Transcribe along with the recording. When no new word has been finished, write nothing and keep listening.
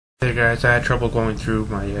Hey guys, I had trouble going through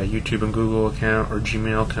my YouTube and Google account, or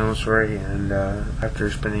Gmail account, sorry, and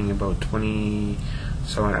after spending about 20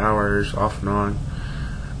 some hours off and on,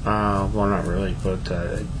 well, not really, but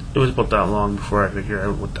it was about that long before I figured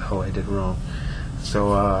out what the hell I did wrong.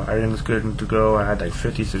 So everything's good to go. I had like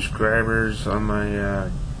 50 subscribers on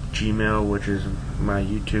my Gmail, which is my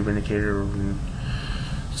YouTube indicator when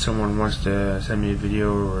someone wants to send me a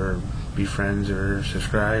video or be friends or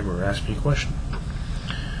subscribe or ask me a question.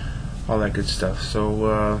 All that good stuff.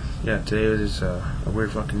 So yeah, today was a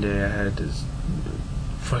weird fucking day. I had this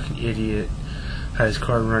fucking idiot had his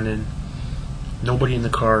car running, nobody in the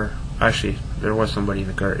car. Actually, there was somebody in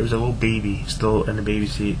the car. It was a little baby still in the baby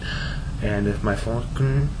seat, and if my phone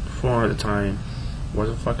at the time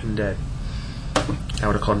wasn't fucking dead, I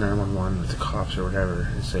would have called 911 with the cops or whatever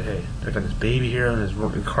and say, hey, I got this baby here and his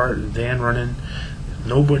van running,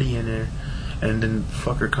 nobody in there, and then the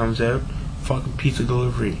fucker comes out, fucking pizza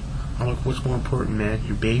delivery. I'm like, what's more important, man?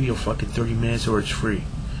 Your baby or fucking 30 minutes or it's free?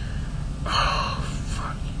 Oh,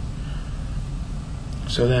 fuck.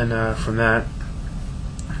 So then, from that,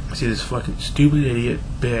 I see this fucking stupid idiot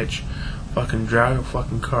bitch fucking drive a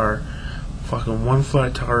fucking car, fucking one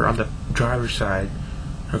flat tire on the driver's side.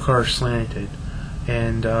 Her car is slanted.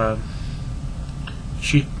 And,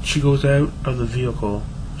 she goes out of the vehicle.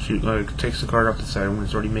 She, like, takes the car off the side when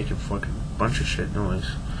it's already making fucking bunch of shit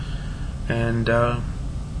noise. And,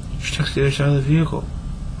 she checks the other side of the vehicle.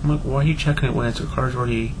 I'm like, why are you checking it when the car's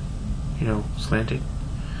already, slanted?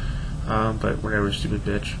 But whatever, stupid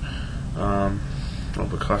bitch. Well,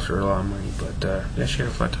 it cost her a lot of money, but yeah, she had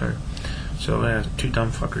a flat tire. So yeah, two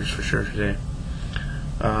dumb fuckers for sure today.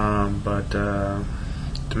 But to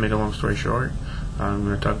make a long story short, I'm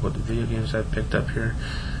going to talk about the video games I picked up here,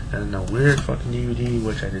 and a weird fucking DVD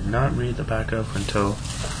which I did not read the back of until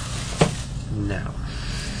now.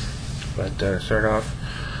 But start off.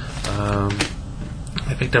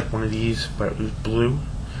 I picked up one of these, but it was blue,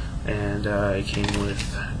 and it came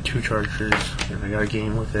with 2 chargers, and I got a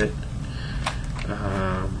game with it.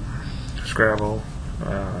 Scrabble,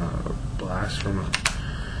 Blast from a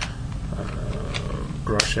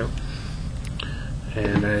garage sale,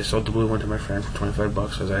 and I sold the blue one to my friend for $25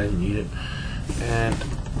 because I didn't need it. And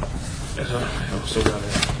I also got a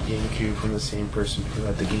GameCube from the same person who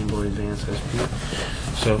had the Game Boy Advance SP.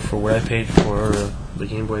 So for what I paid for the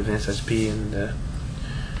Game Boy Advance SP and the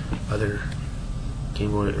other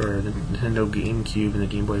Game Boy or the Nintendo GameCube and the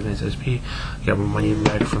Game Boy Advance SP, I got my money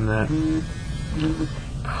back from that.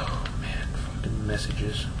 Oh man, fucking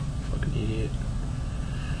messages, fucking idiot.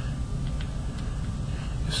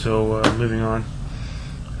 So moving on.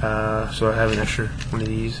 So I have an extra one of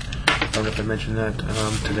these. I don't know if I mentioned that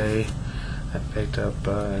today. I picked up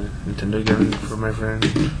a Nintendo gun for my friend.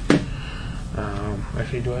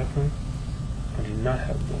 Actually, do I have one? I do not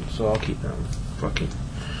have one, so I'll keep that one. Fuck it.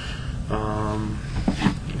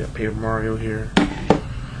 I got Paper Mario here.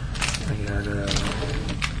 I got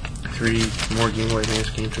 3 more Game Boy Advance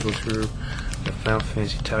games to go through. Got Final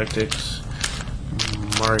Fantasy Tactics,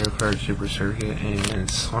 Mario Kart Super Circuit, and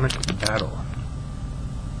Sonic Battle.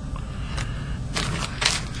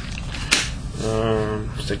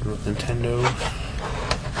 Sticking with Nintendo,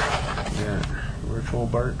 got Virtual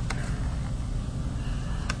Bart.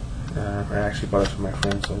 I actually bought it for my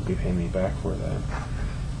friend, so he'll be paying me back for that.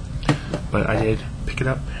 But I did pick it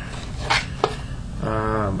up.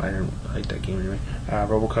 I didn't like that game anyway.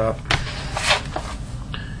 RoboCop,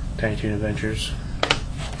 Tiny Toon Adventures,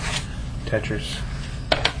 Tetris,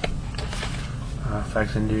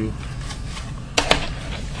 Facts and Do.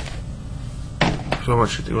 So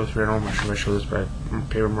much shit to go through. I don't know if I show this, but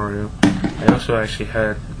Paper Mario. I also actually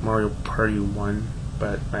had Mario Party 1,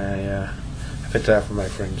 but I picked that up for my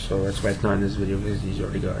friend, so that's why it's not in this video because he's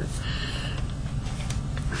already got it.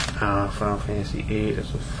 Final Fantasy 8 is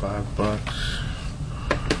 $5.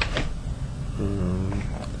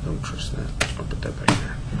 Don't trust that. I'll put that back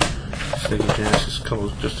there. Sega Genesis,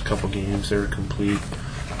 just a couple games. They're complete.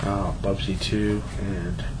 Bubsy 2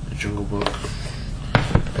 and the Jungle Book.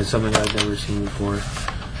 It's something I've never seen before.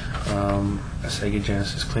 A Sega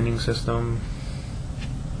Genesis cleaning system.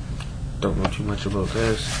 Don't know too much about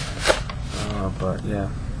this, but yeah,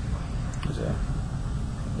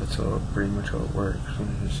 that's pretty much how it works.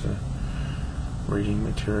 Just reading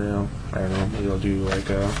material. I don't know. Maybe I'll do like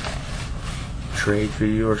a trade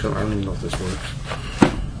video or something. I don't even know if this works.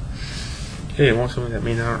 Hey, I want something that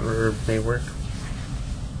may not or may work.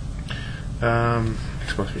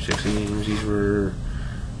 Xbox 360 games. These were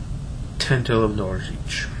 $10 to $11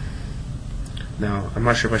 each. Now, I'm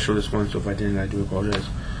not sure if I showed this one, so if I didn't, I do apologize.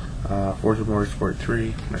 Forza Motorsport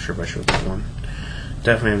 3, not sure if I showed that one.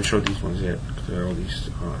 Definitely haven't showed these ones yet. They're released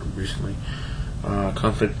recently.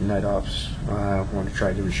 Conflict Night Ops. I want to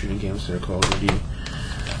try different shooting games that are Call of Duty.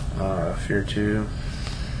 Fear 2.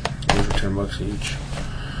 Those are $10 each.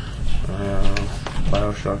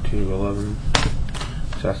 Bioshock 2, 11.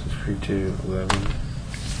 Assassin's Creed 2, 11.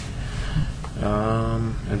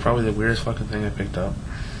 And probably the weirdest fucking thing I picked up,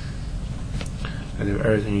 out of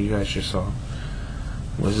everything you guys just saw,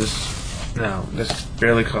 was this. Now, this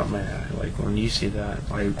barely caught my eye. Like, when you see that,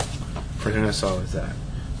 first thing I saw was that.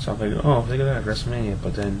 So I'm like, oh, look at that, WrestleMania.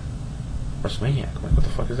 But then, WrestleMania, I'm like, what the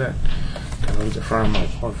fuck is that? Kind of look at the front, I'm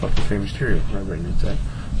like, oh, fucking Rey Mysterio. I read into that.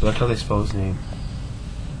 But look how they spell his name.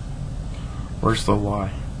 Where's the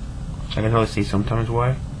Y? I can only see sometimes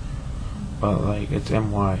Y, but like, it's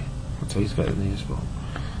M-Y. That's how he's got his name spelled.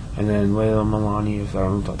 And then Layla Milani, if I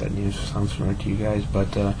don't know if that name sounds familiar to you guys,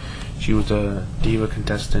 but she was a Diva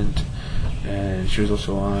contestant, and she was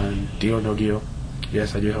also on Deal or No Deal.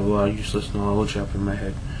 Yes, I do have a lot of useless knowledge up in my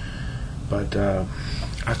head, but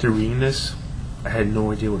after reading this, I had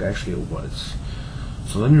no idea what actually it was.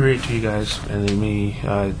 So let me read it to you guys, and then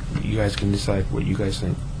you guys can decide what you guys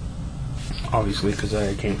think. Obviously, because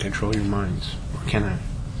I can't control your minds, or can I?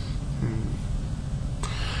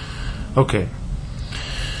 Okay.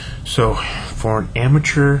 So, for an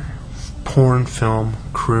amateur porn film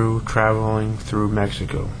crew traveling through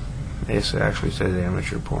Mexico, it actually says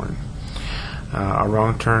amateur porn. A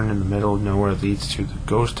wrong turn in the middle of nowhere leads to the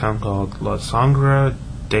ghost town called La Sangre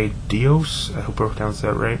de Dios, I hope I pronounced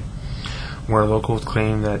that right, where locals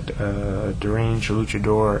claim that deranged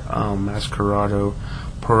luchador Mascarado,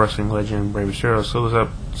 pro wrestling legend Rey Mysterio,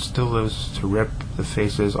 still lives to rip the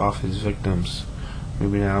faces off his victims.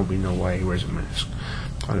 Maybe now we know why he wears a mask.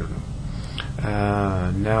 I don't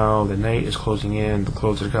know. Now the night is closing in, the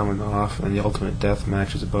clothes are coming off, and the ultimate death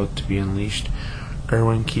match is about to be unleashed.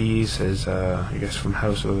 Erwin Keys is, I guess, from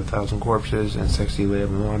House of a Thousand Corpses, and sexy Layla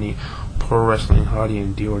Milani, pro wrestling hottie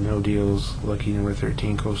and Deal or No Deal's lucky number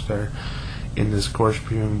 13 co-star, in the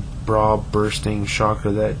scorpion bra-bursting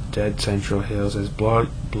shocker that Dead Central hails as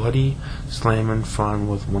bloody slammin' fun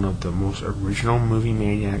with one of the most original movie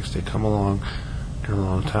maniacs to come along in a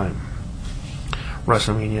long time.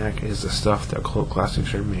 WrestleManiac is the stuff that cult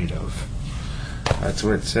classics are made of. That's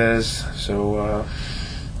what it says. So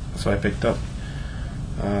that's what I picked up.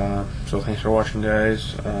 So thanks for watching,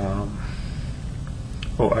 guys.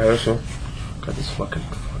 Oh, I also got this fucking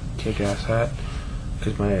kick-ass hat,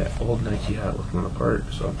 because my old Nike hat was torn apart,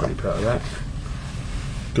 so I'm pretty proud of that.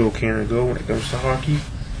 Go Canada, go when it comes to hockey.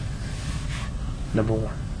 Number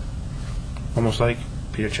one. Almost like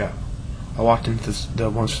Peter Chow. I walked into the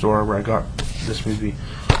one store where I got this movie,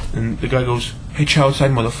 and the guy goes, "Hey, Chow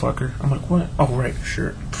outside, motherfucker." I'm like, what? Oh, right,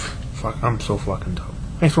 sure. Fuck, I'm so fucking dumb.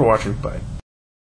 Thanks for watching. Bye.